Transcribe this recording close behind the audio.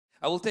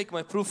I will take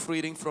my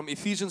proofreading from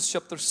Ephesians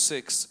chapter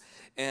 6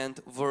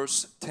 and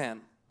verse 10.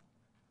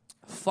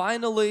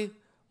 Finally,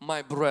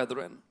 my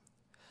brethren,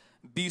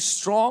 be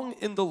strong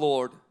in the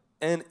Lord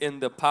and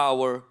in the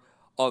power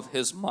of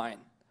His might.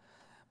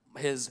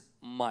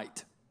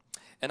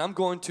 And I'm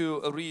going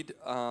to read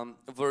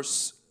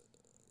verse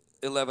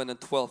 11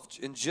 and 12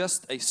 in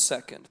just a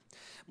second.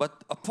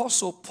 But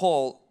Apostle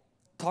Paul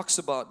talks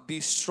about be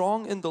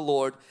strong in the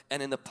Lord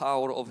and in the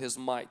power of His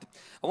might.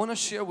 I want to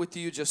share with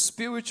you just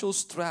spiritual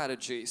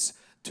strategies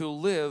to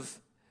live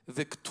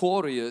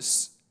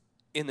victorious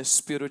in a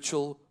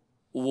spiritual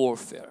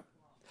warfare.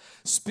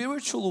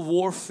 Spiritual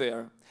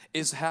warfare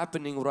is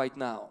happening right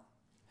now.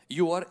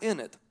 You are in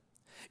it.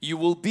 You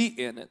will be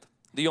in it.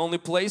 The only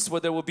place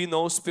where there will be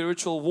no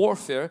spiritual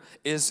warfare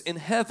is in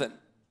heaven.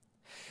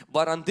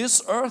 But on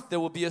this earth there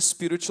will be a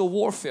spiritual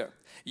warfare.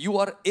 You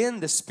are in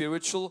the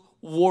spiritual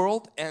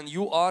world and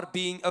you are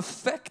being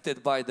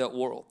affected by that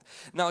world.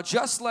 Now,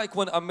 just like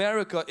when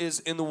America is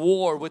in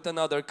war with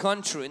another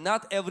country,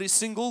 not every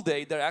single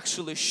day they're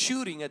actually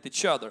shooting at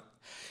each other.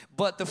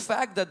 But the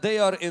fact that they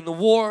are in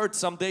war,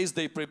 some days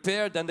they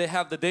prepare, then they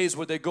have the days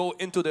where they go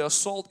into the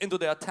assault, into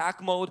the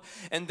attack mode,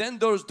 and then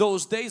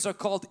those days are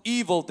called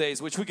evil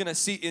days, which we're going to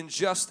see in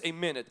just a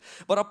minute.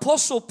 But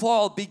Apostle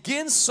Paul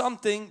begins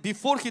something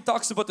before he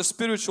talks about the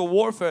spiritual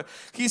warfare.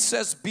 He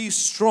says, be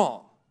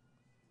strong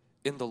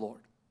in the Lord.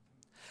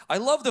 I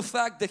love the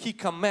fact that he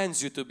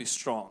commands you to be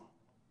strong.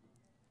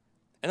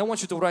 And I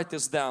want you to write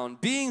this down.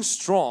 Being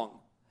strong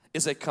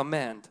is a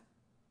command.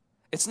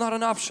 It's not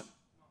an option.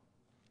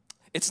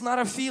 It's not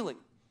a feeling.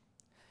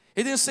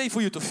 He didn't say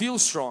for you to feel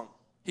strong.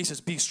 He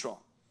says be strong.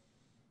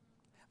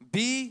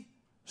 Be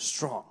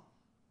strong.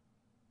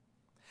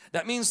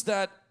 That means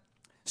that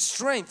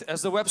strength,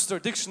 as the Webster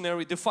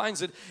Dictionary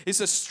defines it, is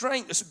a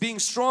strength. Being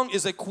strong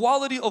is a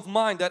quality of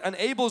mind that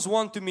enables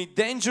one to meet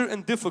danger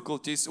and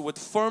difficulties with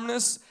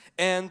firmness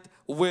and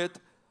with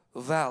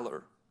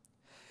valor.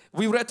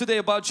 We read today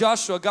about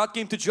Joshua. God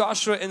came to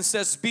Joshua and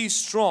says, be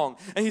strong.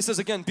 And He says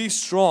again, be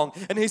strong.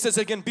 And He says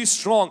again, be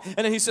strong.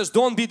 And then He says,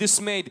 don't be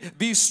dismayed,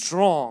 be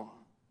strong.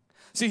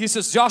 See, He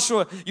says,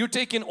 Joshua, you're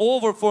taking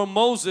over for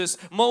Moses.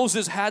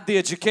 Moses had the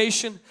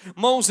education.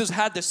 Moses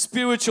had the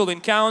spiritual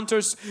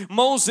encounters.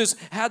 Moses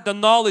had the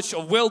knowledge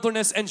of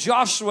wilderness. And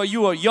Joshua,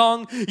 you are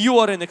young, you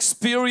are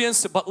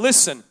inexperienced. But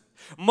listen,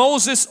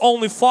 Moses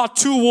only fought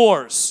 2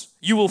 wars.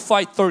 You will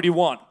fight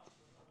 31.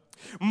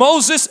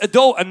 Moses,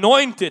 though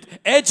anointed,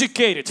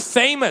 educated,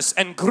 famous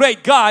and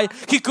great guy,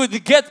 he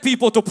could get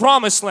people to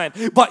promised land,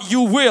 but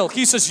you will.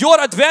 He says your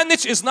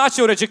advantage is not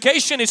your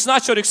education, it's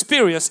not your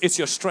experience, it's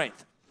your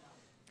strength.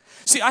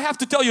 See, I have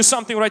to tell you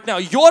something right now.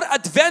 Your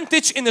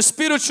advantage in the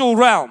spiritual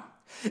realm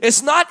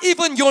is not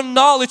even your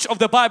knowledge of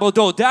the Bible,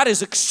 though that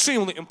is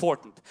extremely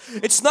important.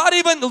 It's not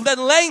even the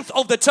length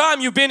of the time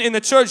you've been in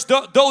the church,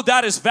 though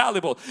that is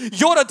valuable.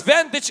 Your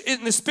advantage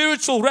in the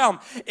spiritual realm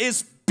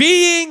is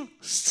being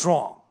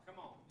strong.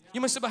 You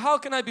must say, but how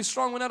can I be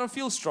strong when I don't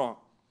feel strong?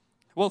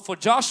 Well, for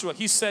Joshua,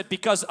 he said,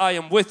 because I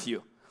am with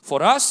you.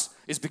 For us,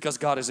 it's because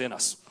God is in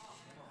us.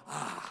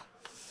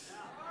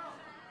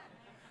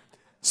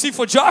 See,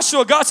 for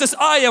Joshua, God says,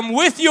 I am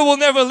with you, will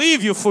never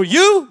leave you. For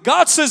you,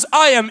 God says,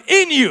 I am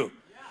in you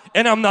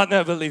and I'm not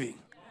never leaving.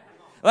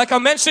 Like I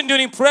mentioned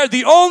during prayer,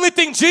 the only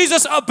thing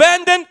Jesus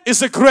abandoned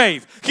is a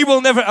grave. He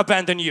will never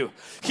abandon you.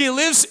 He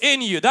lives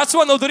in you. That's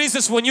one of the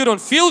reasons when you don't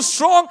feel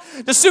strong,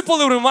 to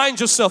simply remind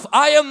yourself,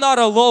 I am not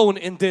alone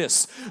in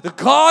this. The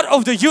God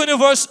of the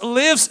universe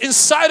lives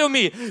inside of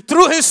me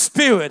through His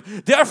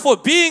Spirit. Therefore,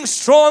 being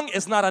strong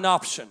is not an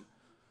option.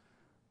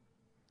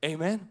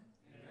 Amen? Amen.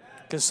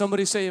 Can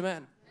somebody say amen?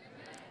 Amen?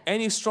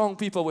 Any strong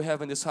people we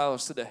have in this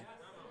house today?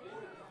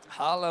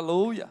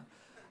 Hallelujah.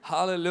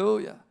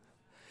 Hallelujah.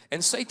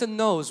 And Satan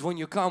knows when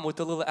you come with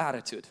a little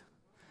attitude.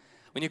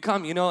 When you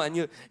come, you know,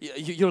 and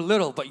you're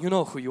little, but you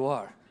know who you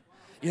are.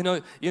 You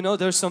know,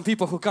 there's some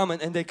people who come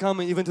and they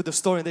come even to the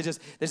store and they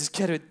just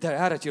carry their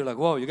attitude like,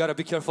 whoa, you got to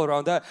be careful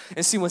around that.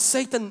 And see, when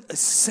Satan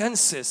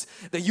senses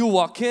that you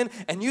walk in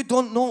and you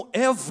don't know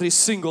every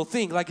single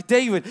thing, like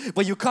David,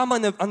 but you come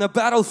on a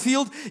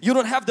battlefield, you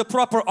don't have the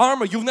proper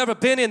armor, you've never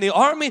been in the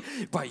army,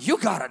 but you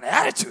got an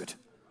attitude.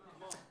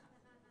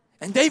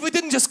 And David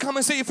didn't just come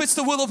and say, if it's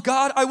the will of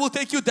God, I will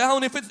take you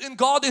down. If it's in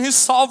God in His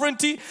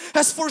sovereignty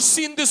has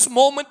foreseen this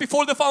moment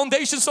before the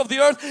foundations of the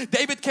earth.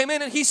 David came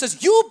in and he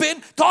says, you've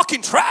been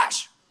talking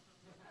trash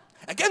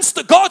against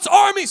the God's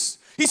armies.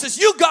 He says,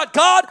 you got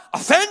God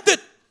offended.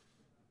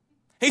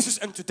 He says,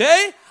 and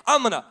today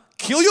I'm going to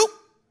kill you,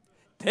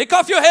 take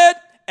off your head,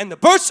 and the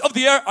birds of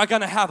the air are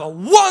going to have a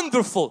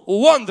wonderful,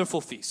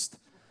 wonderful feast.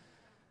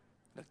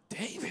 Like,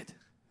 David,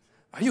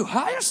 are you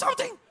high or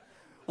something?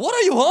 What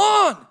are you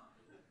on?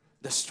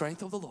 The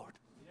strength of the Lord.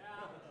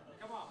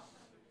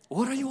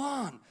 What are you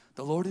on?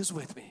 The Lord is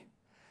with me.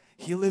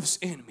 He lives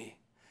in me.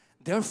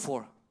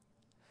 Therefore,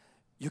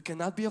 you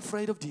cannot be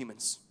afraid of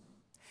demons.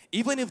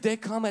 Even if they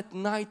come at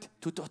night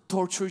to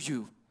torture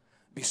you,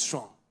 be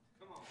strong.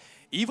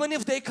 Even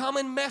if they come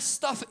and mess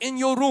stuff in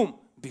your room,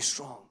 be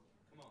strong.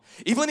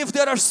 Even if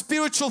there are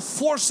spiritual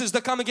forces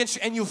that come against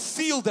you and you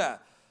feel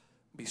that,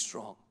 be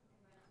strong.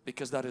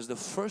 Because that is the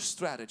first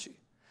strategy.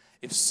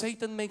 If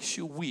Satan makes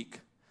you weak,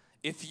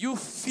 if you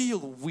feel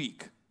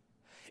weak,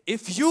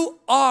 if you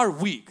are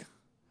weak,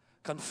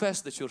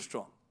 confess that you're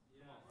strong.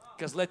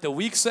 Because let the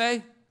weak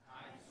say,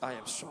 I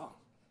am strong.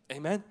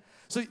 Amen.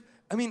 So,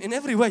 I mean, in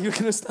every way, you're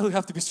going to still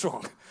have to be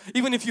strong.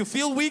 Even if you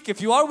feel weak,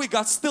 if you are weak,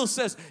 God still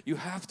says you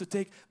have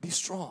to be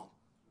strong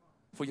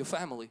for your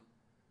family,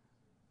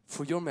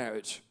 for your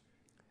marriage,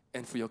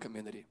 and for your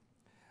community.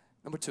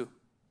 Number 2,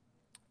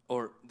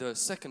 or the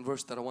second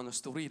verse that I want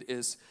us to read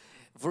is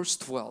verse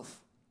 12.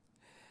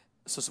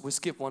 So we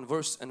skip one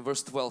verse, and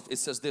verse 12 it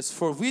says this: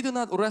 for we do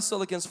not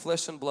wrestle against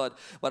flesh and blood,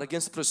 but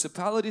against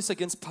principalities,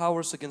 against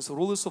powers, against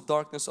rulers of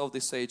darkness of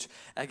this age,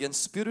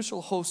 against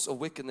spiritual hosts of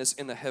wickedness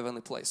in the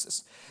heavenly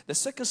places. The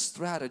second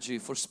strategy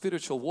for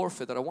spiritual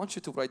warfare that I want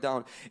you to write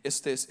down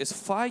is this: is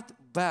fight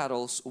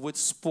battles with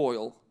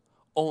spoil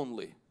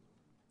only.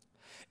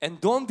 And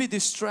don't be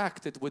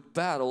distracted with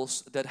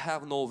battles that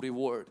have no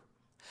reward.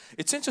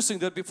 It's interesting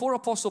that before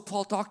Apostle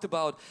Paul talked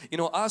about,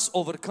 us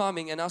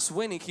overcoming and us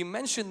winning, he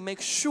mentioned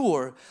make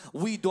sure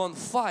we don't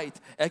fight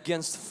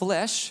against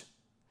flesh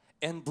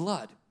and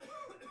blood.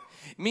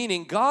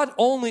 Meaning God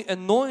only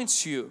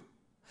anoints you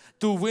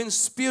to win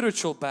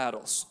spiritual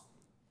battles,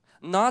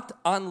 not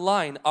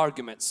online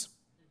arguments.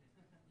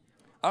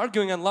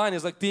 Arguing online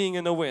is like being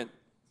in the wind.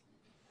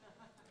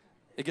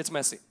 It gets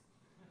messy.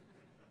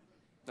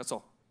 That's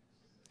all.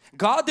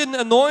 God didn't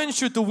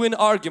anoint you to win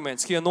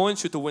arguments. He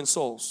anoints you to win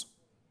souls.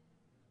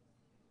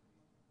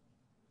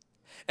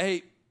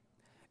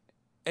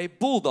 A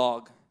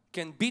bulldog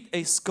can beat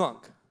a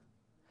skunk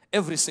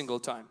every single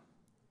time.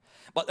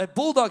 But a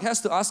bulldog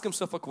has to ask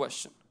himself a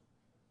question: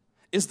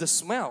 is the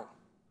smell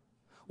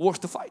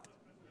worth the fight?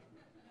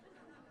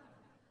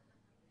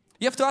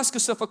 You have to ask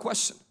yourself a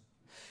question.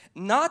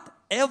 Not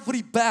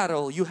every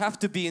battle you have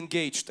to be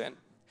engaged in.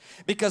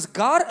 Because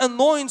God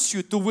anoints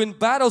you to win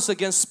battles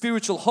against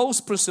spiritual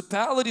hosts,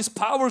 principalities,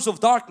 powers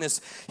of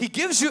darkness. He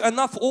gives you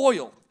enough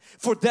oil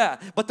for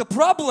that. But the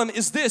problem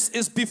is this,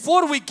 is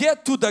before we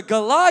get to the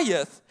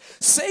Goliath,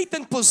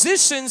 Satan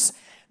positions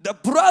the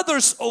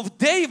brothers of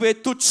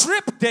David to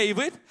trip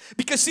David.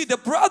 Because see, the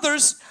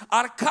brothers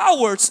are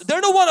cowards.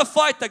 They don't want to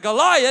fight the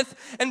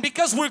Goliath. And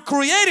because we're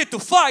created to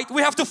fight,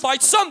 we have to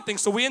fight something.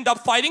 So we end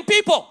up fighting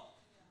people.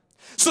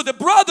 So the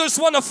brothers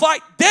want to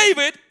fight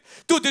David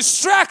to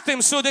distract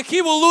him so that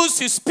he will lose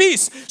his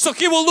peace, so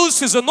he will lose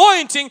his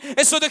anointing,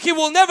 and so that he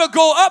will never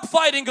go up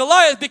fighting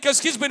Goliath, because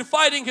he's been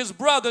fighting his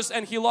brothers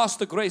and he lost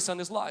the grace on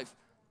his life.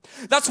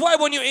 That's why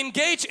when you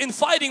engage in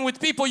fighting with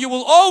people, you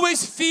will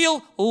always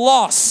feel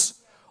loss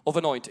of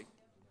anointing.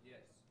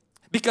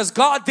 Because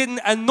God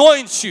didn't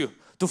anoint you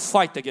to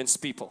fight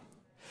against people.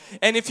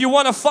 And if you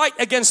want to fight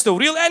against the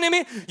real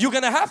enemy, you're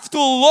going to have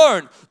to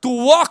learn to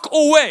walk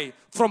away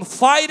from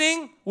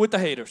fighting with the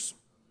haters.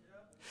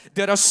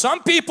 There are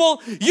some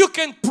people you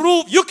can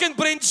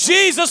bring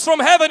Jesus from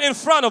heaven in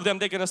front of them,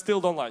 they're gonna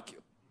still don't like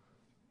you.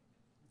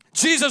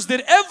 Jesus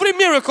did every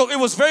miracle. It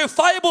was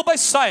verifiable by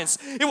science.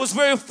 It was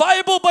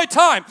verifiable by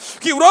time.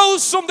 He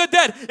rose from the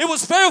dead. It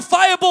was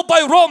verifiable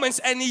by Romans,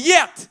 and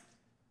yet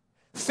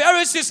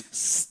Pharisees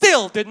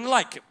still didn't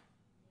like him.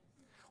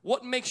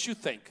 What makes you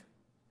think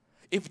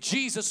if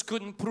Jesus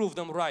couldn't prove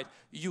them right,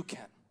 you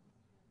can?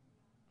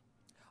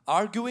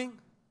 Arguing,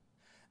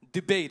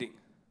 debating,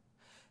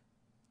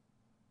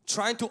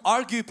 trying to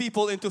argue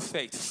people into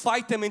faith,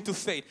 fight them into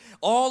faith.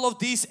 All of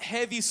these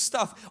heavy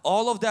stuff,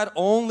 all of that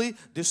only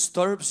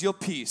disturbs your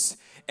peace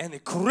and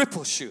it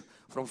cripples you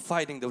from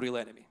fighting the real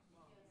enemy.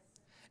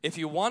 If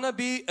you want to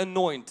be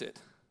anointed,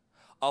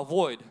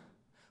 avoid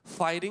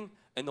fighting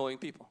annoying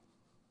people.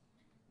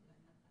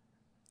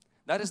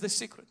 That is the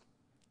secret.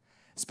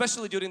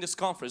 Especially during this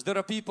conference, there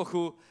are people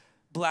who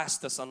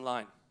blast us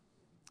online.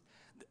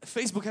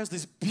 Facebook has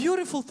this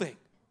beautiful thing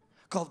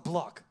called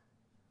block,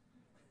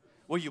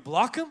 where you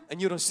block them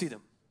and you don't see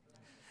them.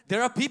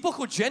 There are people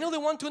who genuinely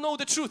want to know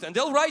the truth and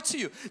they'll write to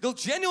you. They'll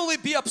genuinely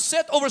be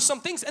upset over some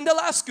things and they'll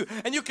ask you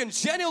and you can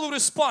genuinely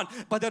respond.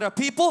 But there are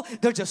people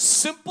that just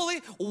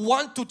simply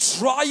want to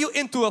draw you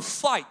into a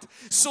fight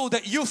so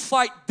that you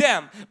fight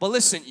them. But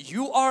listen,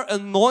 you are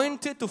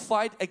anointed to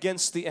fight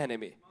against the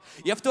enemy.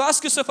 You have to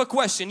ask yourself a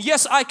question.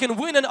 Yes, I can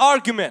win an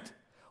argument.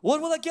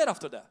 What will I get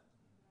after that?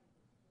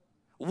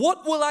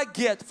 What will I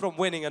get from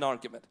winning an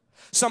argument?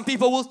 Some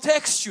people will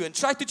text you and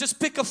try to just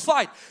pick a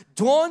fight.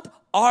 Don't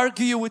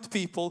argue with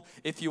people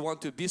if you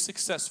want to be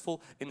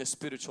successful in the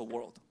spiritual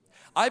world.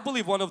 I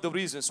believe one of the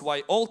reasons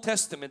why Old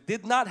Testament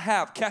did not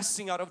have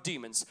casting out of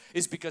demons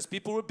is because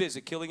people were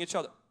busy killing each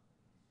other.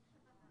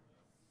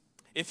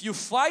 If you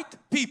fight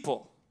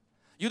people,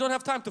 you don't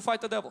have time to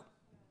fight the devil.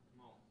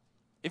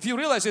 If you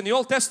realize in the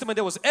Old Testament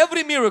there was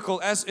every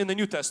miracle as in the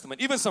New Testament,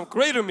 even some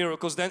greater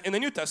miracles than in the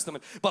New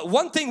Testament. But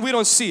one thing we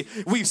don't see,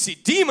 we see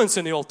demons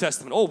in the Old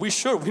Testament. Oh,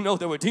 we know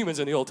there were demons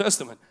in the Old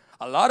Testament.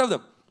 A lot of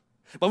them.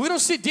 But we don't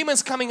see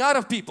demons coming out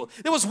of people.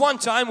 There was one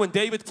time when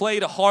David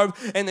played a harp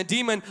and the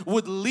demon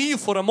would leave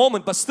for a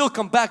moment but still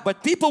come back.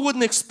 But people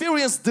wouldn't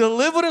experience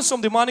deliverance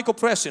from demonic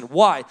oppression.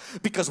 Why?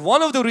 Because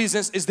one of the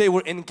reasons is they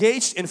were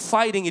engaged in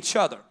fighting each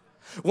other.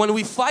 When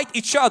we fight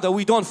each other,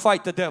 we don't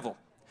fight the devil.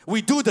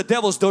 We do the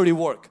devil's dirty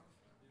work.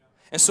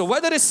 And so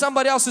whether it's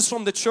somebody else is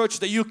from the church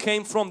that you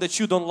came from that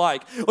you don't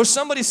like, or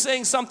somebody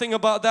saying something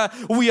about that,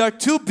 we are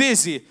too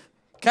busy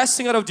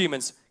casting out of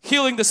demons,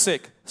 healing the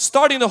sick,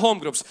 starting the home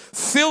groups,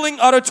 filling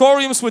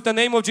auditoriums with the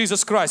name of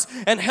Jesus Christ,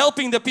 and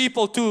helping the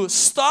people to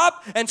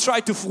stop and try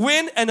to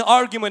win an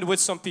argument with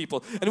some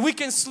people. And we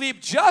can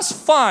sleep just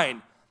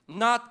fine,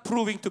 not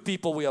proving to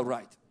people we are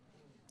right.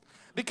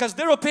 Because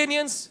their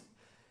opinions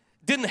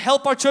didn't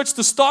help our church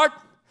to start,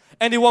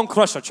 and it won't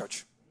crush our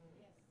church.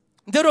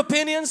 Their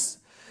opinions,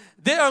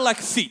 they are like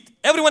feet.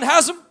 Everyone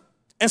has them,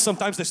 and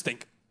sometimes they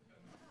stink.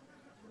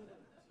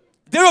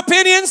 Their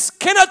opinions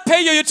cannot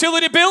pay your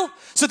utility bill,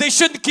 so they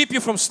shouldn't keep you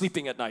from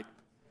sleeping at night.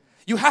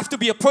 You have to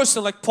be a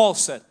person like Paul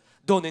said.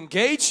 Don't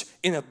engage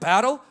in a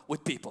battle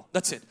with people.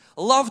 That's it.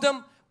 Love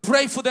them,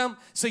 pray for them.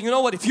 Say, you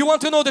know what, if you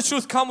want to know the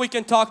truth, come we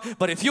can talk.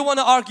 But if you want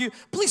to argue,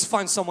 please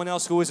find someone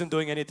else who isn't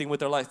doing anything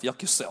with their life.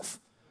 Yuck yourself.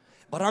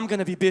 But I'm going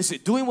to be busy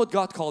doing what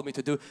God called me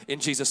to do in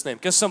Jesus' name.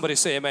 Can somebody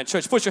say amen?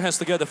 Church, put your hands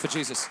together for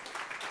Jesus.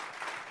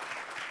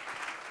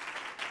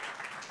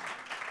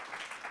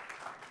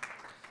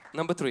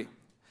 Number 3.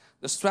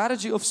 The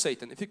strategy of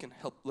Satan, if you can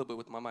help a little bit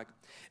with my mic.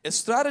 A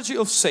strategy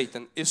of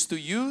Satan is to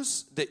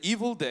use the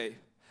evil day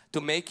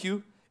to make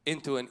you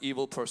into an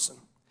evil person.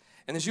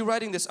 And as you're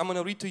writing this, I'm going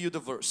to read to you the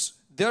verse.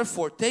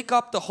 Therefore, take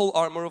up the whole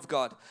armor of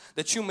God,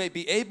 that you may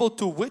be able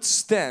to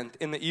withstand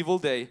in the evil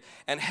day,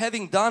 and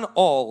having done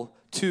all,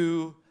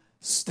 to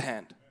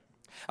stand.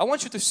 I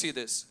want you to see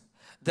this,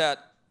 that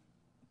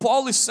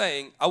Paul is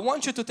saying, I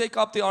want you to take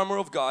up the armor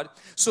of God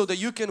so that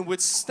you can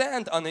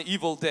withstand on the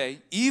evil day.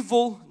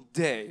 Evil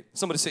day.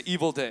 Somebody say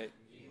evil day.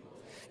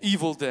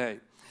 Evil day.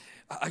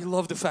 I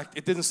love the fact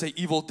it didn't say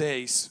evil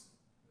days.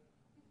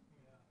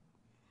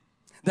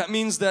 That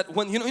means that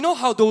when, you know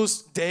how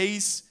those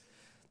days,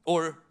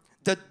 or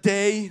the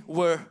day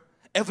where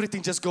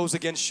everything just goes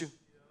against you.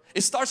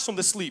 It starts from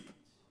the sleep.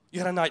 You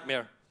had a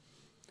nightmare.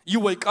 You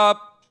wake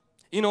up,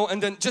 you know,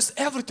 and then just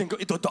everything.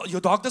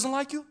 Your dog doesn't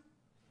like you.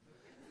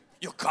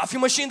 Your coffee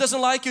machine doesn't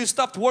like you. You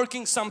stopped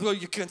working. Somehow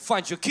you can't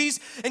find your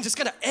keys. And just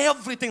kind of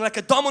everything like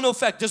a domino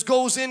effect just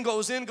goes in,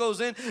 goes in, goes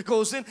in,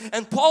 goes in.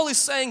 And Paul is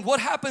saying what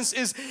happens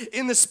is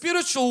in the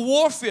spiritual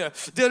warfare,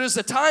 there is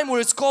a time where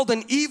it's called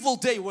an evil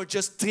day, where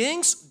just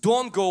things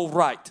don't go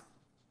right.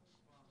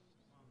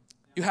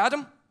 You had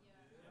them?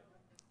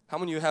 How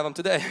many of you have them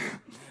today?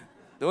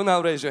 Don't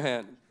now raise your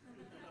hand.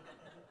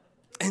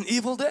 An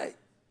evil day.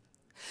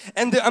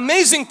 And the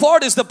amazing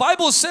part is the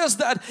Bible says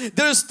that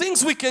there's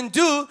things we can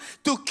do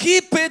to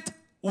keep it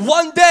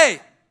one day.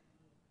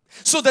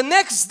 So the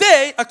next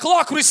day a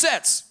clock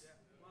resets.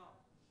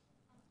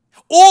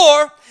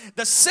 Or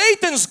the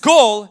Satan's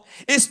goal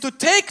is to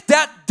take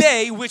that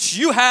day which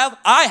you have,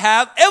 I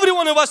have, every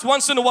one of us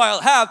once in a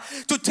while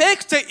have, to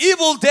take the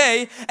evil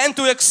day and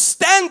to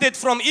extend it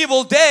from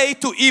evil day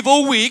to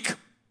evil week.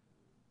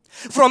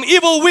 From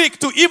evil week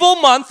to evil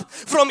month,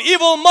 from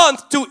evil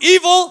month to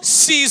evil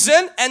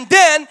season, and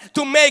then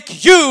to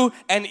make you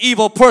an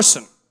evil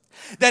person.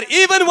 That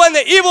even when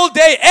the evil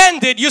day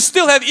ended, you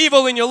still have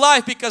evil in your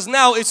life because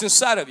now it's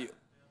inside of you.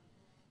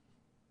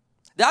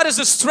 That is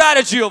the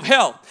strategy of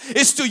hell,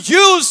 is to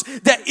use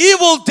the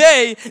evil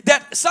day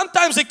that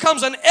sometimes it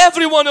comes on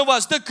every one of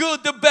us, the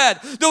good, the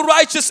bad, the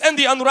righteous and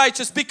the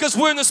unrighteous, because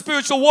we're in a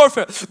spiritual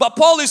warfare. But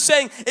Paul is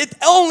saying it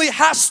only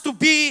has to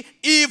be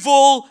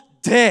evil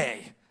day.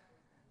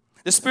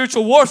 The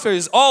spiritual warfare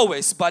is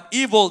always, but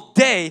evil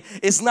day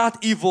is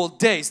not evil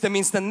days. That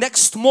means the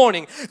next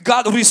morning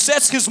God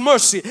resets His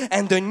mercy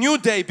and the new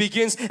day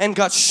begins and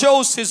God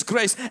shows His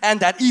grace, and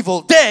that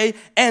evil day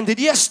ended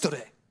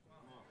yesterday.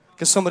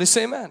 Can somebody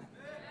say amen?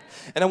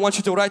 And I want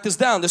you to write this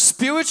down. The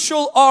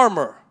spiritual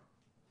armor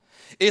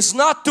is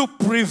not to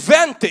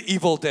prevent the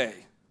evil day.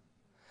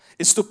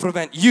 It's to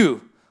prevent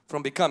you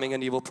from becoming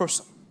an evil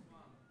person.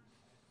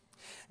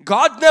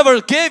 God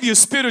never gave you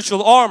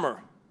spiritual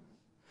armor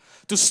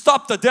to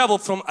stop the devil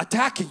from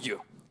attacking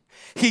you.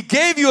 He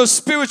gave you a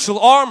spiritual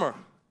armor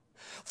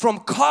from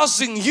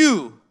causing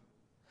you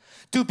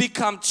to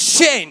become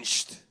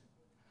changed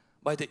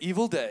by the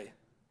evil day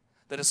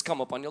that has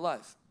come upon your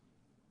life.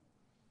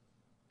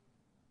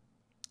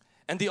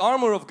 And the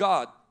armor of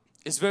God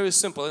is very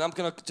simple, and I'm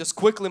going to just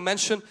quickly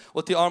mention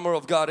what the armor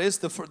of God is.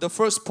 The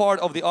first part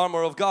of the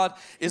armor of God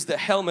is the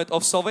helmet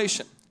of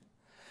salvation.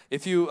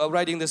 If you are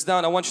writing this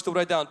down, I want you to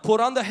write down, put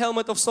on the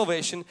helmet of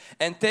salvation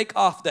and take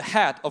off the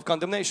hat of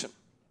condemnation.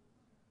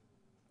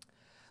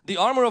 The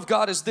armor of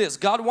God is this.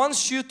 God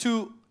wants you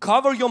to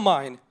cover your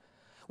mind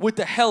with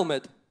the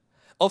helmet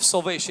of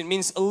salvation. It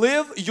means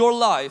live your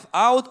life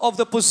out of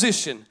the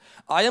position,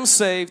 I am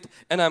saved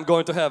and I'm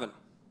going to heaven.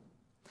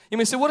 You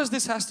may say, what does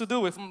this has to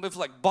do with if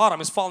like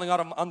bottom is falling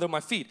out under my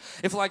feet?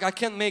 If like I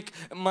can't make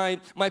my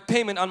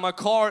payment on my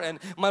car and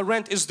my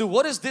rent is due,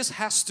 what does this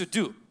has to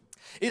do?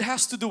 It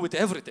has to do with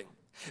everything.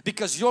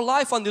 Because your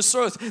life on this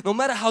earth, no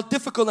matter how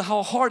difficult and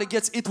how hard it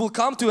gets, it will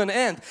come to an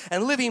end.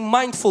 And living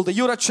mindful that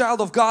you're a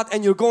child of God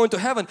and you're going to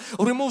heaven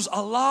removes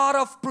a lot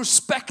of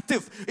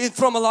perspective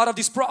from a lot of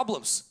these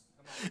problems.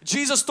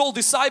 Jesus told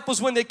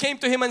disciples when they came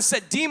to Him and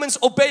said, demons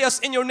obey us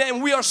in your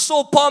name. We are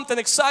so pumped and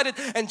excited.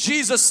 And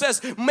Jesus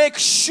says, make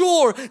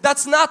sure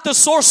that's not the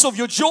source of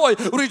your joy.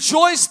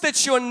 Rejoice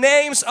that your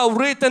names are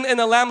written in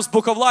the Lamb's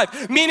book of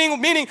life.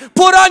 Meaning,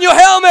 put on your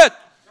helmet.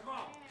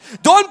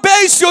 Don't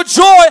base your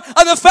joy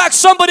on the fact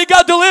somebody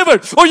got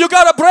delivered or you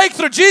got a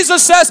breakthrough.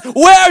 Jesus says,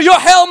 wear your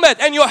helmet,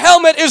 and your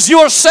helmet is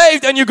you're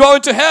saved and you're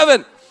going to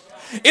heaven.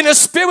 In a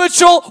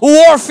spiritual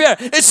warfare,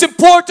 it's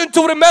important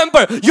to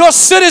remember your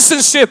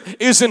citizenship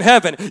is in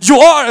heaven. You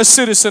are a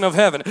citizen of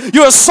heaven.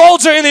 You're a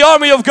soldier in the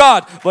army of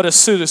God, but a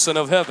citizen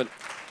of heaven.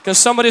 Can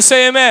somebody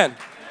say amen?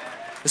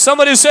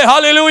 Somebody say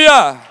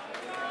hallelujah.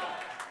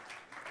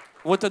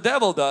 What the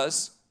devil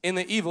does in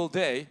the evil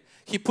day,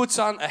 he puts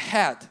on a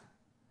hat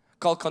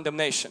called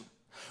condemnation.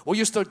 Where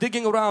you start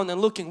digging around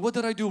and looking, what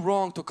did I do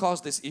wrong to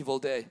cause this evil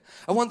day?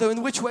 I wonder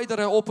in which way did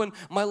I open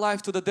my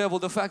life to the devil,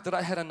 the fact that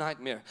I had a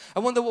nightmare. I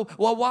wonder,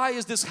 well, why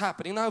is this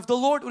happening? Now if the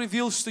Lord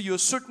reveals to you a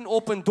certain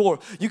open door,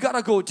 you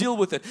gotta go deal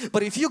with it.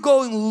 But if you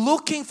go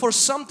looking for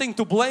something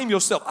to blame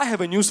yourself, I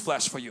have a news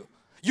flash for you.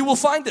 You will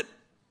find it.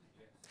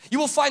 You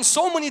will find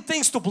so many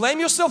things to blame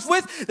yourself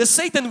with that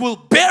Satan will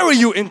bury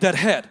you in that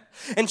head.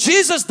 And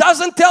Jesus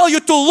doesn't tell you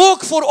to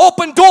look for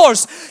open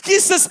doors. He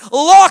says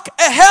lock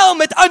a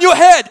helmet on your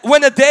head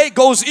when a day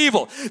goes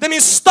evil. That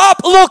means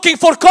stop looking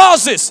for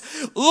causes.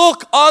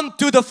 Look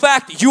unto the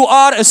fact you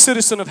are a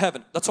citizen of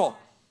heaven. That's all.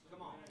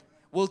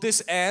 Will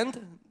this end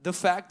the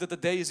fact that the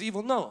day is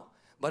evil? No.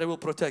 But it will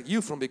protect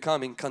you from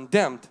becoming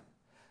condemned,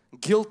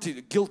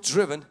 guilty,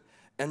 guilt-driven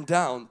and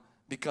down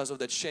because of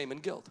that shame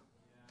and guilt.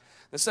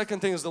 The second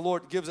thing is the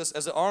Lord gives us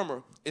as an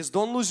armor is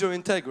don't lose your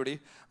integrity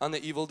on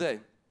the evil day.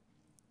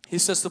 He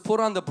says to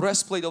put on the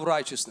breastplate of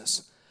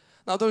righteousness.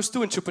 Now there's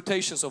two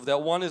interpretations of that.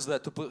 One is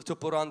that to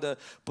put on the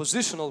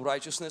positional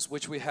righteousness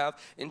which we have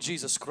in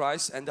Jesus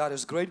Christ, and that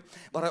is great.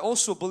 But I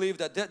also believe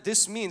that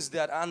this means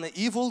that on the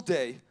evil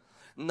day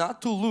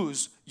not to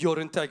lose your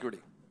integrity.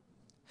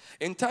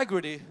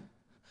 Integrity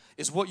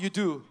is what you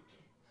do,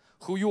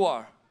 who you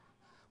are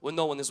when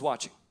no one is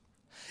watching.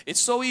 It's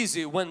so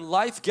easy when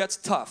life gets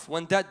tough,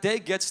 when that day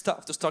gets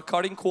tough, to start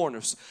cutting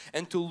corners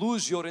and to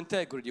lose your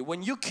integrity.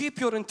 When you keep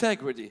your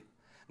integrity,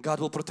 God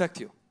will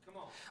protect you.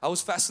 I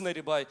was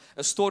fascinated by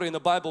a story in the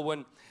Bible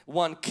when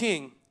one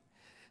king,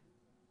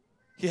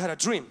 he had a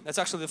dream. That's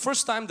actually the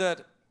first time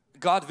that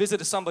God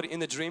visited somebody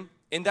in a dream.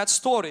 In that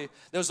story,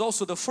 there's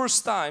also the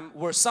first time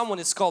where someone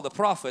is called a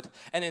prophet.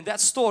 And in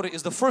that story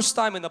is the first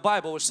time in the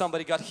Bible where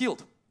somebody got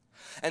healed.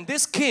 And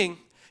this king,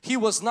 he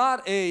was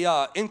not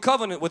in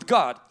covenant with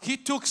God. He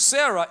took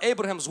Sarah,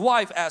 Abraham's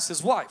wife, as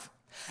his wife.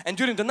 And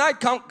during the night,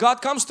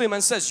 God comes to him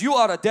and says, you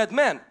are a dead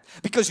man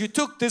because you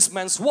took this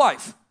man's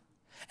wife.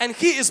 And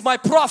he is my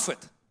prophet.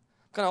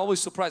 I'm kind of always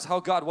surprised how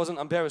God wasn't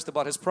embarrassed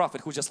about his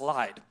prophet who just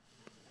lied.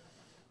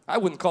 I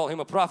wouldn't call him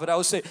a prophet. I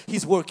would say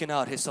he's working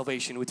out his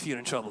salvation with fear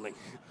and trembling.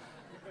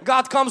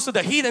 God comes to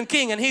the heathen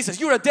king and he says,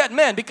 you're a dead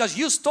man because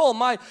you stole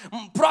my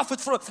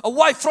prophet, for a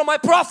wife from my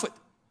prophet.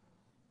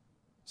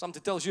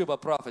 Something tells you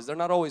about prophets. They're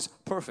not always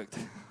perfect.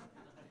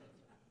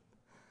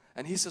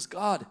 And he says,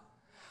 God,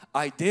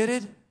 I did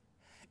it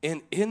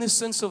in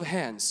innocence of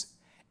hands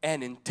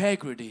and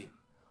integrity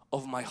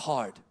of my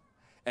heart.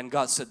 And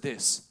God said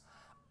this,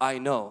 I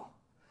know,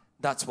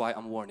 that's why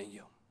I'm warning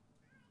you.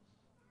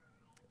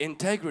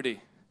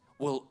 Integrity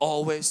will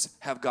always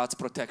have God's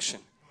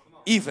protection,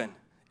 even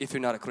if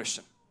you're not a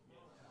Christian.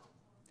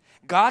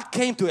 God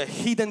came to a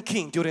heathen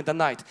king during the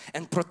night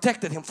and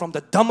protected him from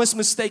the dumbest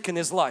mistake in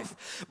his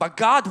life. But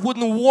God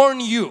wouldn't warn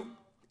you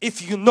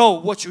if you know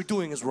what you're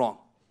doing is wrong.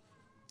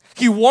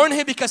 He warned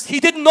him because he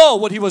didn't know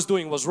what he was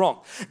doing was wrong.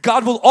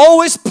 God will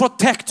always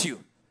protect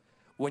you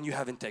when you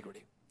have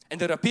integrity. And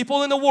there are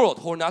people in the world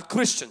who are not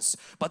Christians,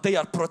 but they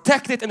are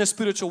protected in the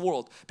spiritual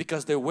world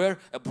because they wear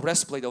a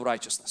breastplate of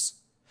righteousness.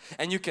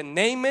 And you can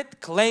name it,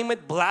 claim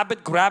it, blab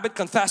it, grab it,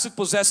 confess it,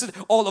 possess it,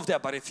 all of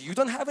that. But if you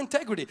don't have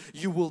integrity,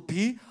 you will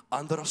be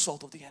under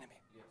assault of the enemy.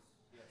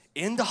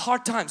 In the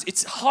hard times,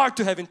 it's hard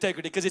to have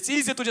integrity because it's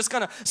easier to just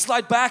kind of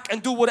slide back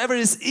and do whatever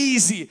is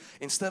easy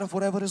instead of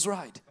whatever is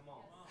right.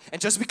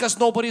 And just because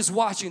nobody is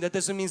watching, that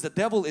doesn't mean the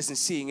devil isn't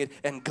seeing it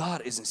and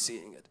God isn't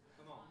seeing it.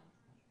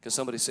 Can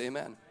somebody say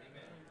amen?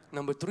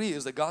 Number 3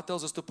 is that God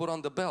tells us to put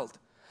on the belt.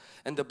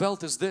 And the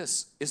belt is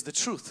this, is the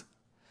truth.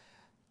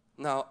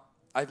 Now,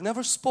 I've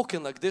never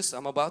spoken like this,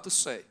 I'm about to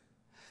say.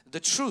 The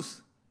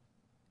truth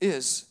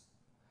is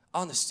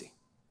honesty.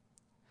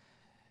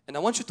 And I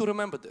want you to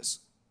remember this.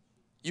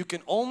 You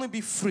can only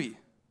be free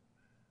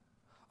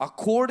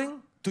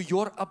according to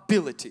your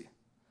ability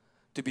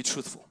to be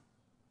truthful.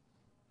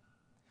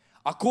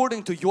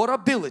 According to your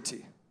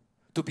ability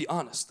to be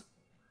honest.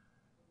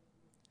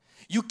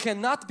 You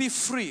cannot be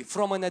free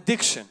from an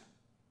addiction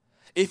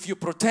if you're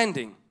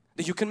pretending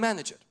that you can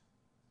manage it.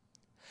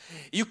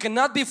 You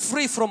cannot be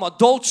free from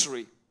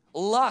adultery,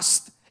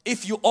 lust,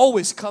 if you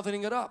always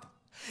covering it up.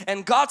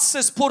 And God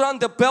says put on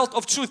the belt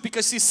of truth,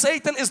 because see,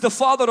 Satan is the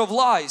father of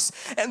lies,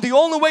 and the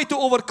only way to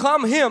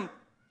overcome him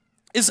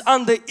is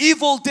on the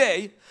evil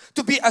day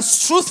to be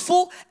as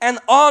truthful and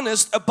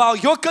honest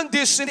about your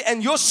condition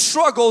and your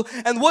struggle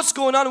and what's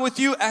going on with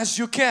you as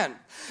you can.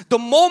 The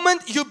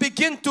moment you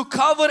begin to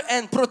cover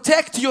and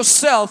protect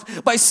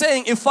yourself by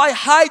saying, if I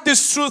hide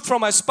this truth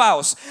from my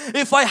spouse,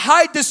 if I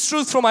hide this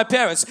truth from my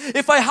parents,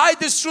 if I hide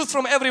this truth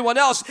from everyone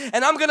else,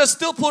 and I'm gonna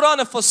still put on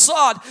a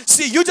facade,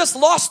 see, you just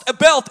lost a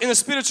belt in the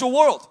spiritual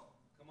world.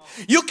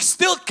 You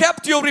still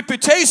kept your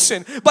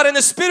reputation, but in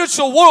the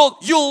spiritual world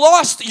you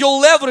lost your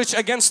leverage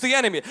against the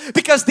enemy,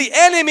 because the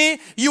enemy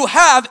you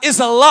have is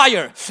a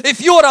liar.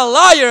 If you are a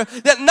liar,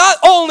 then not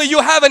only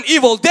you have an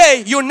evil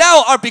day, you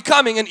now are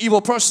becoming an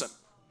evil person.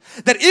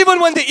 That even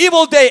when the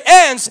evil day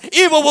ends,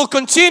 evil will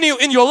continue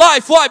in your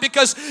life. Why?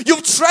 Because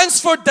you've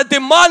transferred the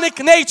demonic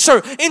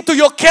nature into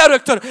your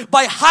character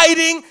by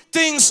hiding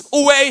things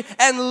away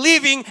and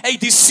living a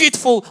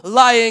deceitful,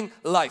 lying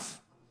life.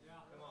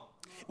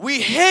 We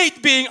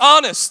hate being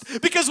honest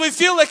because we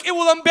feel like it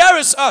will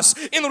embarrass us.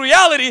 In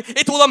reality,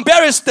 it will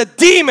embarrass the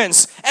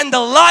demons and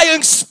the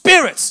lying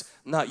spirits,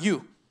 not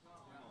you.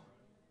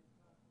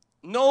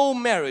 No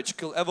marriage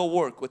could ever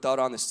work without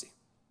honesty.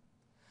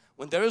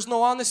 When there is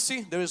no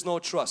honesty, there is no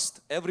trust.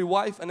 Every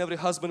wife and every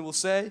husband will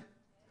say,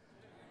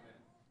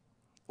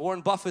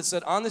 Warren Buffett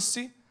said,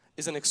 honesty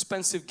is an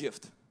expensive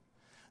gift.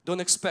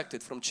 Don't expect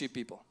it from cheap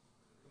people.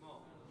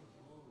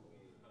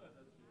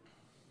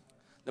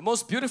 The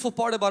most beautiful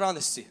part about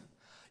honesty,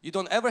 you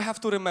don't ever have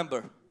to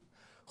remember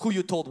who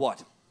you told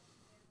what.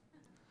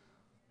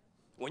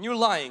 When you're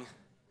lying,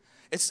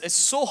 it's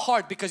so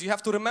hard because you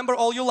have to remember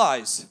all your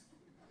lies.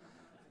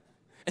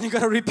 And you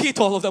got to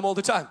repeat all of them all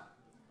the time.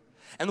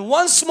 And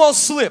one small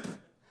slip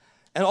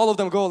and all of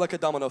them go like a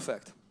domino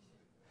effect.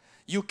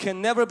 You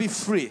can never be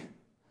free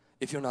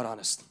if you're not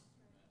honest.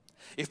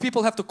 If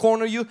people have to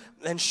corner you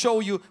and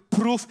show you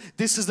proof,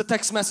 this is the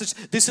text message,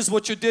 this is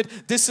what you did,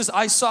 this is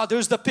I saw,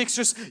 there's the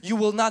pictures, you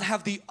will not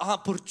have the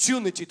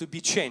opportunity to be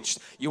changed.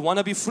 You want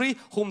to be free?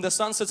 Whom the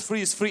Son sets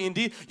free is free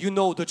indeed. You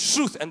know the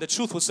truth and the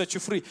truth will set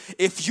you free.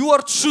 If you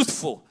are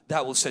truthful,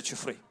 that will set you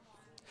free.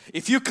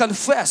 If you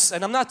confess,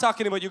 and I'm not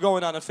talking about you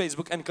going on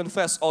Facebook and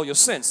confess all your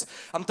sins.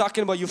 I'm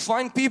talking about you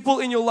find people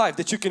in your life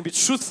that you can be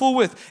truthful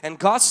with, and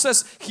God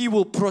says He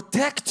will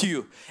protect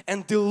you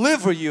and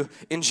deliver you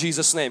in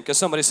Jesus' name. Can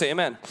somebody say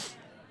amen?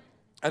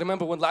 I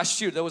remember when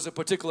last year there was a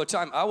particular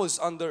time I was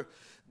under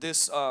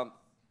this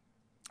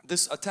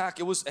this attack.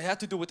 It had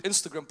to do with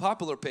Instagram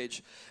popular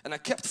page, and I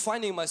kept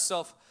finding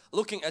myself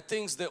looking at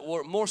things that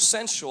were more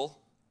sensual,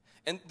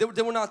 and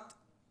they were not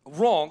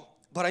wrong.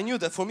 But I knew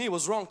that for me it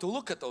was wrong to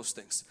look at those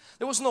things.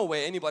 There was no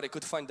way anybody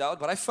could find out,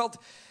 but I felt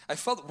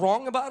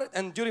wrong about it.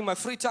 And during my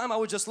free time I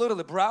would just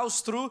literally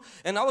browse through,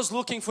 and I was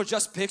looking for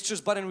just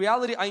pictures. But in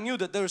reality I knew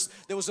that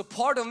there was a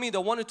part of me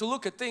that wanted to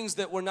look at things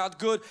that were not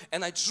good,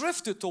 and I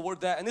drifted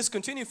toward that, and this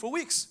continued for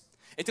weeks.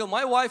 Until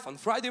my wife on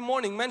Friday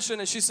morning mentioned,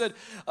 and she said,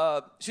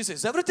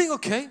 is everything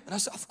okay? And I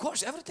said, of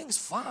course everything is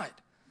fine.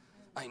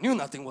 I knew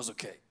nothing was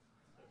okay.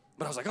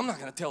 But I was like, I'm not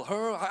going to tell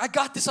her. I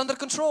got this under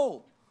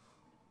control.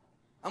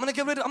 I'm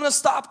gonna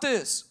stop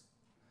this.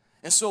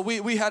 And so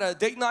we had a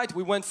date night.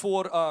 We went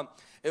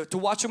to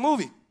watch a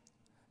movie.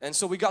 And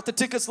so we got the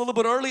tickets a little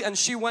bit early, and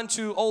she went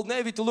to Old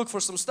Navy to look for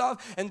some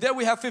stuff. And there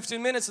we have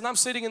 15 minutes, and I'm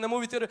sitting in the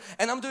movie theater,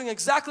 and I'm doing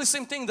exactly the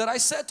same thing that I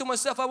said to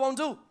myself I won't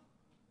do.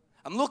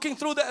 I'm looking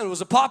through that, and it was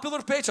a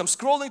popular page. I'm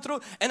scrolling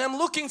through, and I'm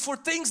looking for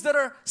things that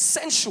are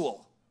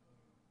sensual.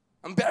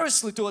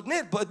 Embarrassingly to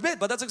admit, but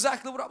that's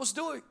exactly what I was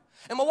doing.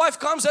 And my wife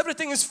comes,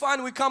 everything is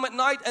fine. We come at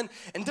night, and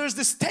there's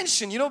this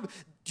tension, you know.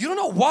 You don't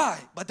know why,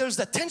 but there's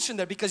that tension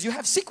there because you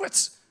have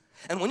secrets.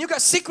 And when you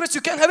got secrets,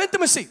 you can't have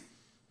intimacy.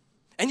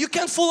 And you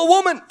can't fool a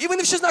woman, even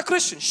if she's not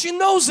Christian. She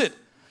knows it.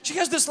 She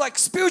has this like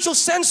spiritual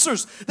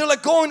sensors. They're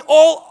like going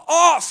all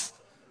off.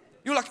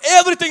 You're like,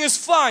 everything is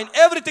fine.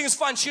 Everything is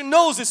fine. She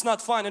knows it's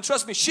not fine. And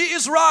trust me, she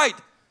is right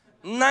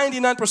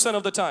 99%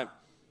 of the time.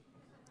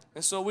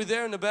 And so we're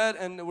there in the bed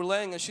and we're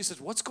laying, and she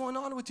says, what's going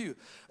on with you?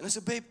 And I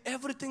said, babe,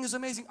 everything is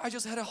amazing. I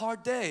just had a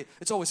hard day.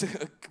 It's always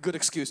a good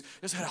excuse.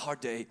 I just had a hard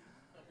day.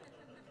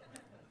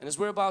 And as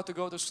we're about to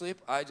go to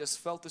sleep, I just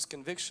felt this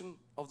conviction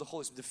of the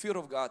Holy Spirit. The fear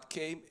of God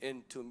came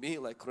into me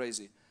like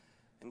crazy.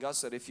 And God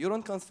said, if you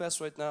don't confess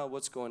right now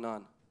what's going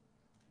on,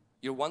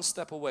 you're one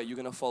step away. You're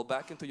going to fall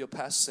back into your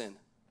past sin.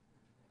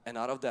 And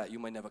out of that, you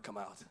might never come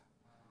out.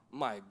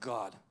 My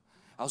God.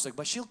 I was like,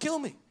 but she'll kill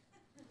me.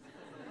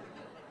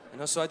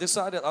 And so I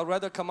decided I'd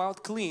rather come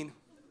out clean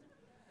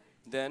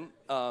than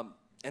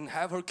and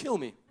have her kill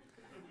me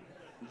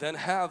than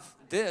have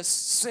this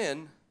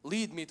sin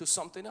lead me to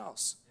something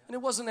else. And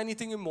it wasn't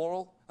anything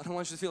immoral. I don't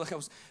want you to feel like I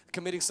was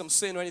committing some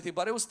sin or anything,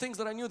 but it was things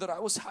that I knew that I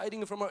was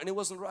hiding from her, and it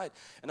wasn't right.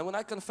 And then when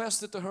I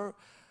confessed it to her,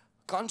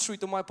 contrary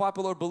to my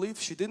popular belief,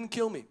 she didn't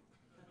kill me.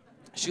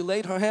 She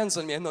laid her hands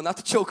on me, and no, not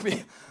to choke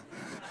me,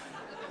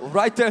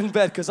 right there in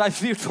bed, because I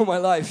feared for my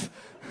life.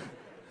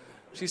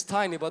 She's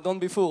tiny, but don't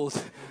be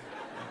fooled.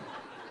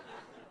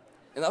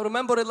 And I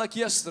remember it like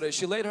yesterday.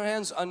 She laid her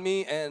hands on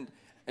me and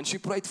she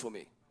prayed for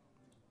me.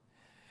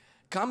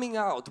 Coming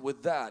out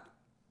with that,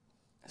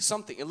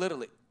 something,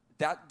 literally,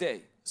 that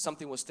day,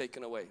 something was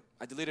taken away.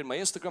 I deleted my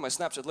Instagram, my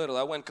Snapchat, literally.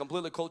 I went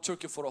completely cold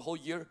turkey for a whole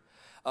year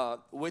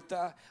with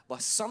that.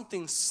 But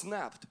something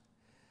snapped.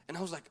 And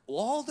I was like,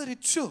 all that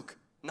it took,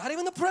 not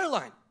even the prayer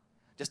line,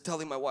 just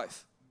telling my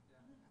wife.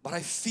 But I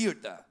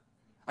feared that.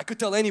 I could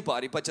tell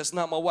anybody, but just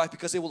not my wife,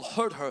 because it will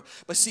hurt her.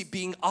 But see,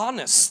 being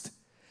honest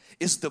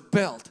is the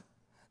belt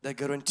that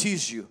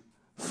guarantees you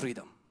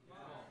freedom.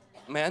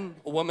 Man,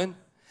 woman,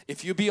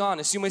 if you be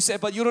honest, you may say,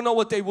 but you don't know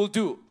what they will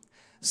do.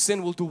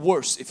 Sin will do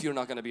worse if you're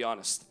not going to be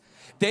honest.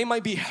 They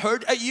might be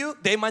hurt at you.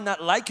 They might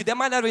not like you. They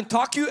might not even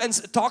talk to you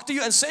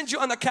and send you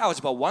on the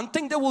couch. But one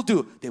thing they will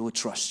do, they will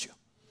trust you.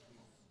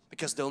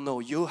 Because they'll know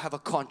you have a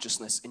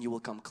consciousness and you will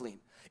come clean.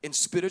 In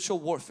spiritual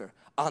warfare,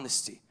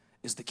 honesty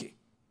is the key.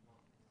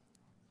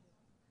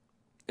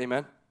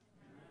 Amen.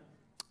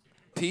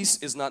 Peace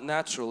is not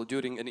natural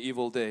during an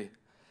evil day,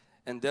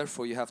 and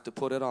therefore you have to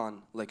put it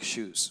on like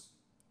shoes.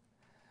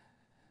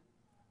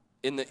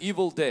 In the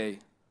evil day,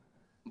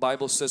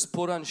 Bible says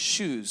put on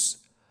shoes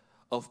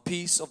of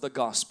peace of the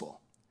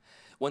gospel.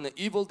 When the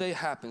evil day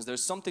happens,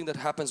 there's something that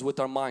happens with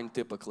our mind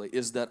typically,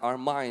 is that our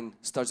mind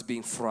starts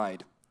being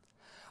fried.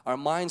 Our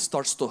mind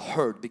starts to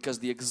hurt because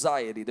the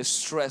anxiety, the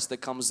stress that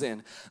comes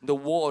in, the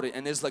worry,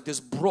 and it's like this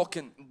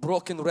broken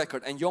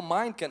record. And your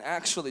mind can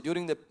actually,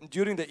 during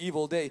the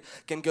evil day,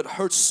 can get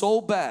hurt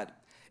so bad.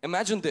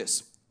 Imagine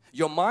this.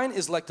 Your mind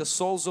is like the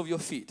soles of your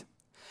feet.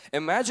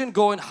 Imagine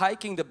going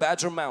hiking the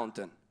Badger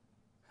Mountain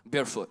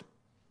barefoot.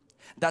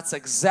 That's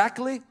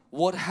exactly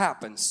what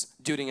happens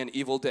during an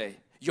evil day.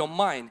 Your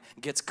mind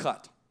gets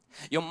cut.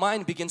 Your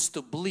mind begins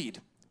to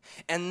bleed.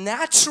 And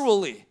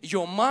naturally,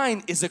 your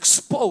mind is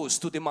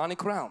exposed to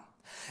demonic realm.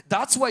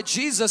 That's why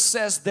Jesus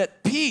says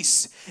that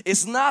peace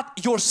is not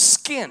your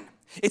skin.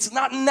 It's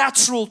not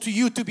natural to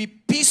you to be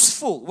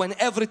peaceful when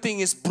everything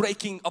is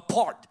breaking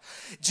apart.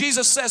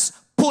 Jesus says,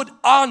 put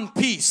on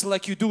peace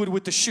like you do it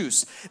with the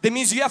shoes. That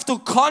means you have to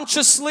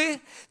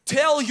consciously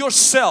tell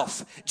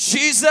yourself,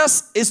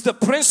 Jesus is the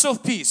Prince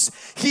of Peace.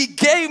 He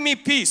gave me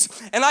peace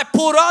and I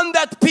put on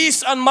that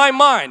peace on my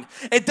mind.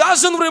 It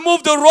doesn't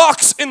remove the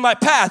rocks in my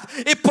path.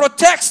 It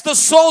protects the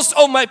soles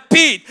of my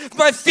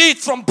feet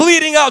from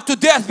bleeding out to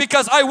death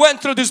because I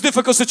went through this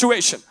difficult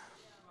situation.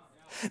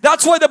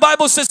 That's why the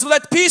Bible says,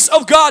 let peace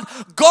of God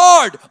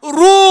guard,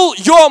 rule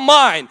your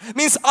mind.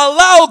 Means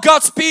allow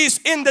God's peace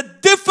in the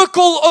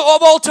difficult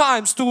of all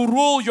times to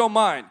rule your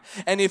mind.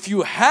 And if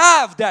you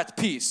have that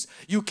peace,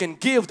 you can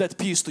give that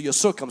peace to your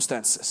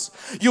circumstances.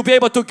 You'll be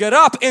able to get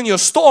up in your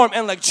storm,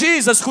 and like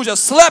Jesus who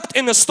just slept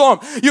in the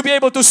storm, you'll be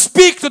able to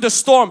speak to the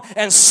storm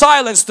and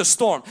silence the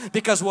storm.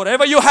 Because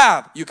whatever you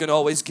have, you can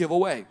always give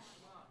away.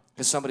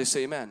 Can somebody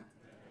say amen?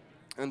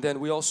 And then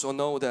we also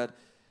know that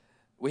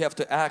we have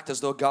to act as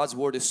though God's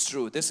word is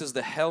true. This is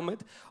the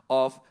helmet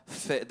of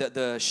faith,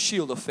 the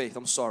shield of faith.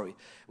 I'm sorry.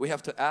 We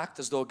have to act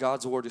as though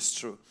God's word is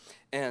true.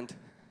 And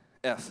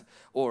F,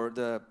 or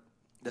the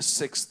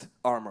sixth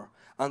armor.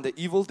 On the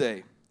evil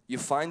day, you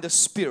find the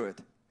spirit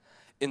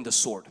in the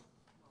sword.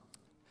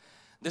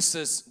 This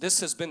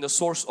has been the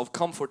source of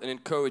comfort and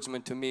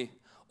encouragement to me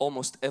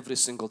almost every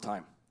single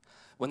time.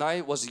 When I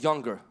was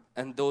younger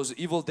and those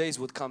evil days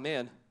would come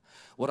in,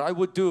 what I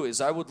would do is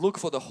I would look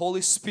for the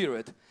Holy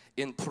Spirit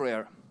in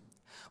prayer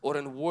or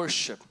in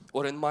worship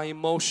or in my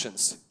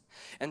emotions.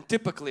 And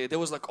typically there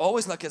was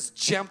always a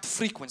jammed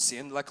frequency,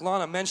 and like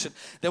Lana mentioned,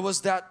 there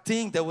was that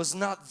thing that was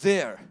not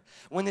there.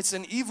 When it's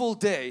an evil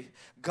day,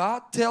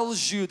 God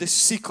tells you the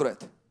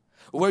secret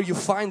where you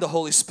find the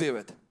Holy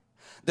Spirit.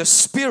 The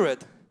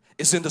Spirit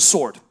is in the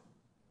sword.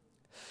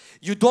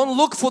 You don't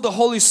look for the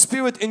Holy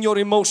Spirit in your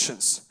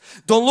emotions.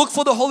 Don't look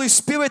for the Holy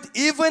Spirit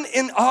even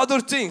in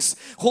other things.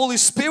 Holy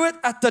Spirit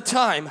at the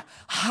time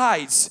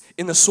hides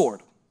in the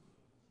sword.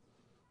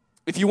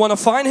 If you want to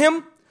find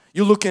Him,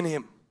 you look in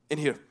Him, in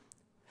here.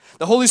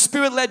 The Holy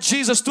Spirit led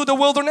Jesus to the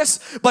wilderness,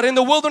 but in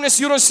the wilderness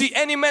you don't see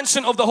any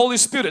mention of the Holy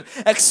Spirit,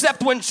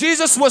 except when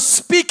Jesus was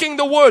speaking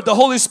the word, the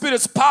Holy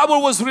Spirit's power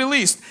was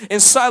released in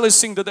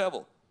silencing the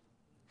devil.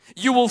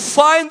 You will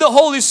find the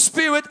Holy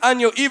Spirit on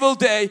your evil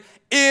day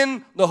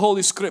in the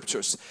Holy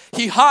Scriptures.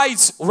 He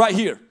hides right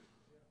here.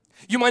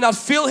 You might not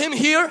feel Him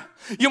here.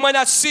 You might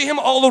not see Him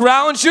all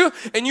around you,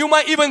 and you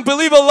might even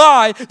believe a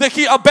lie that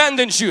He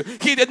abandoned you.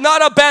 He did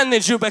not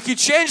abandon you, but He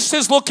changed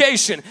His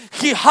location.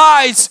 He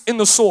hides in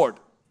the sword.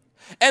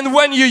 And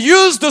when you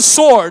use the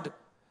sword,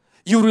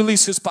 you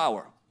release His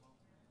power.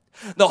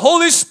 The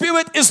Holy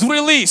Spirit is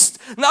released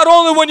not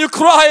only when you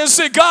cry and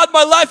say, God,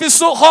 my life is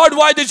so hard,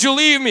 why did you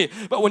leave me?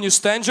 But when you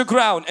stand your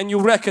ground and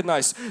you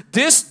recognize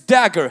this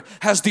dagger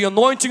has the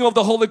anointing of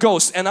the Holy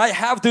Ghost, and I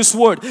have this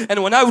word,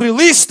 and when I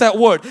release that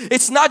word,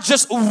 it's not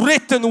just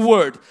written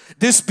word.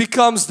 This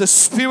becomes the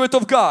Spirit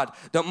of God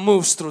that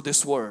moves through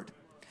this word.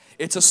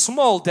 It's a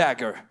small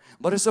dagger,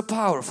 but it's a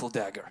powerful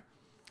dagger.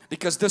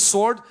 Because this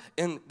sword,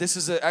 and this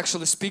is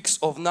actually speaks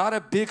of not a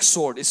big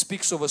sword, it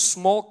speaks of a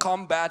small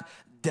combat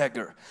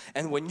dagger.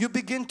 And when you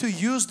begin to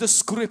use the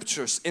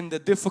scriptures in the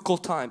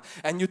difficult time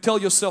and you tell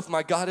yourself,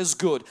 my God is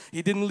good,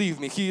 He didn't leave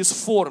me, He is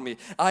for me,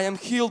 I am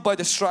healed by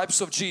the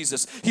stripes of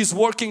Jesus, He's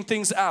working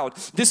things out.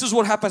 This is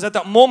what happens at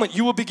that moment.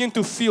 You will begin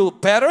to feel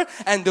better,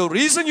 and the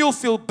reason you'll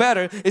feel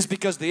better is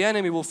because the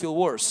enemy will feel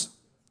worse.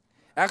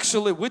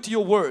 Actually, with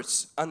your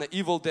words on the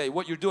evil day,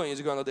 what you're doing is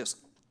you're going like this.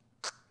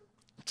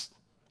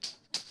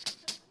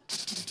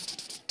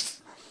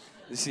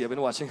 You see, I've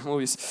been watching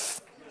movies.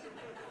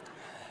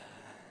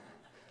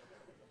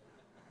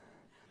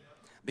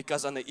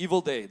 Because on the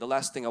evil day, the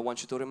last thing I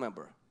want you to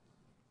remember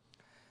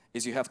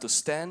is you have to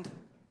stand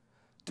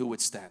to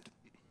withstand.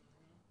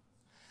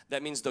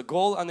 That means the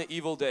goal on the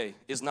evil day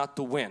is not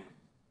to win.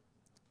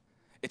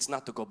 It's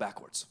not to go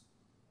backwards.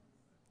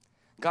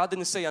 God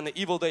didn't say on the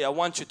evil day, I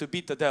want you to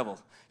beat the devil.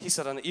 He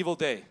said on the evil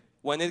day,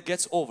 when it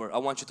gets over, I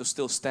want you to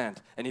still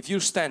stand. And if you're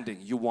standing,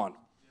 you won.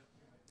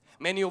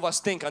 Many of us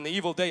think on the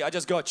evil day, I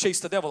just gotta chase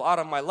the devil out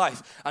of my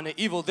life. On the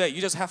evil day,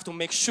 you just have to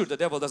make sure the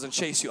devil doesn't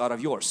chase you out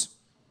of yours.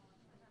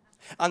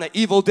 On an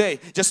evil day,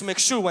 just make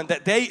sure when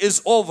that day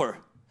is over,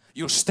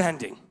 you're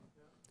standing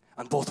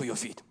on both of your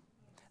feet.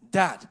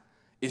 That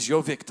is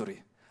your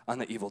victory on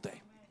the evil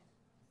day.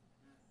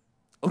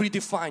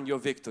 Redefine your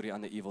victory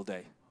on the evil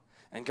day,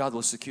 and God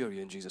will secure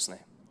you in Jesus' name.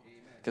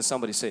 Can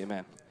somebody say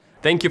amen?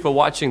 Thank you for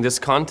watching this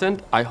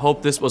content. I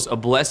hope this was a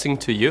blessing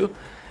to you.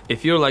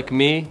 If you're like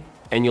me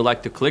and you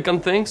like to click on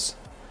things,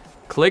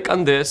 click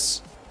on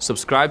this,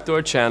 subscribe to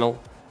our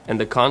channel, and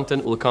the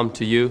content will come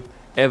to you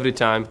every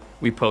time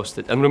we post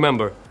it. And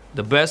remember,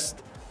 the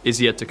best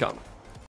is yet to come.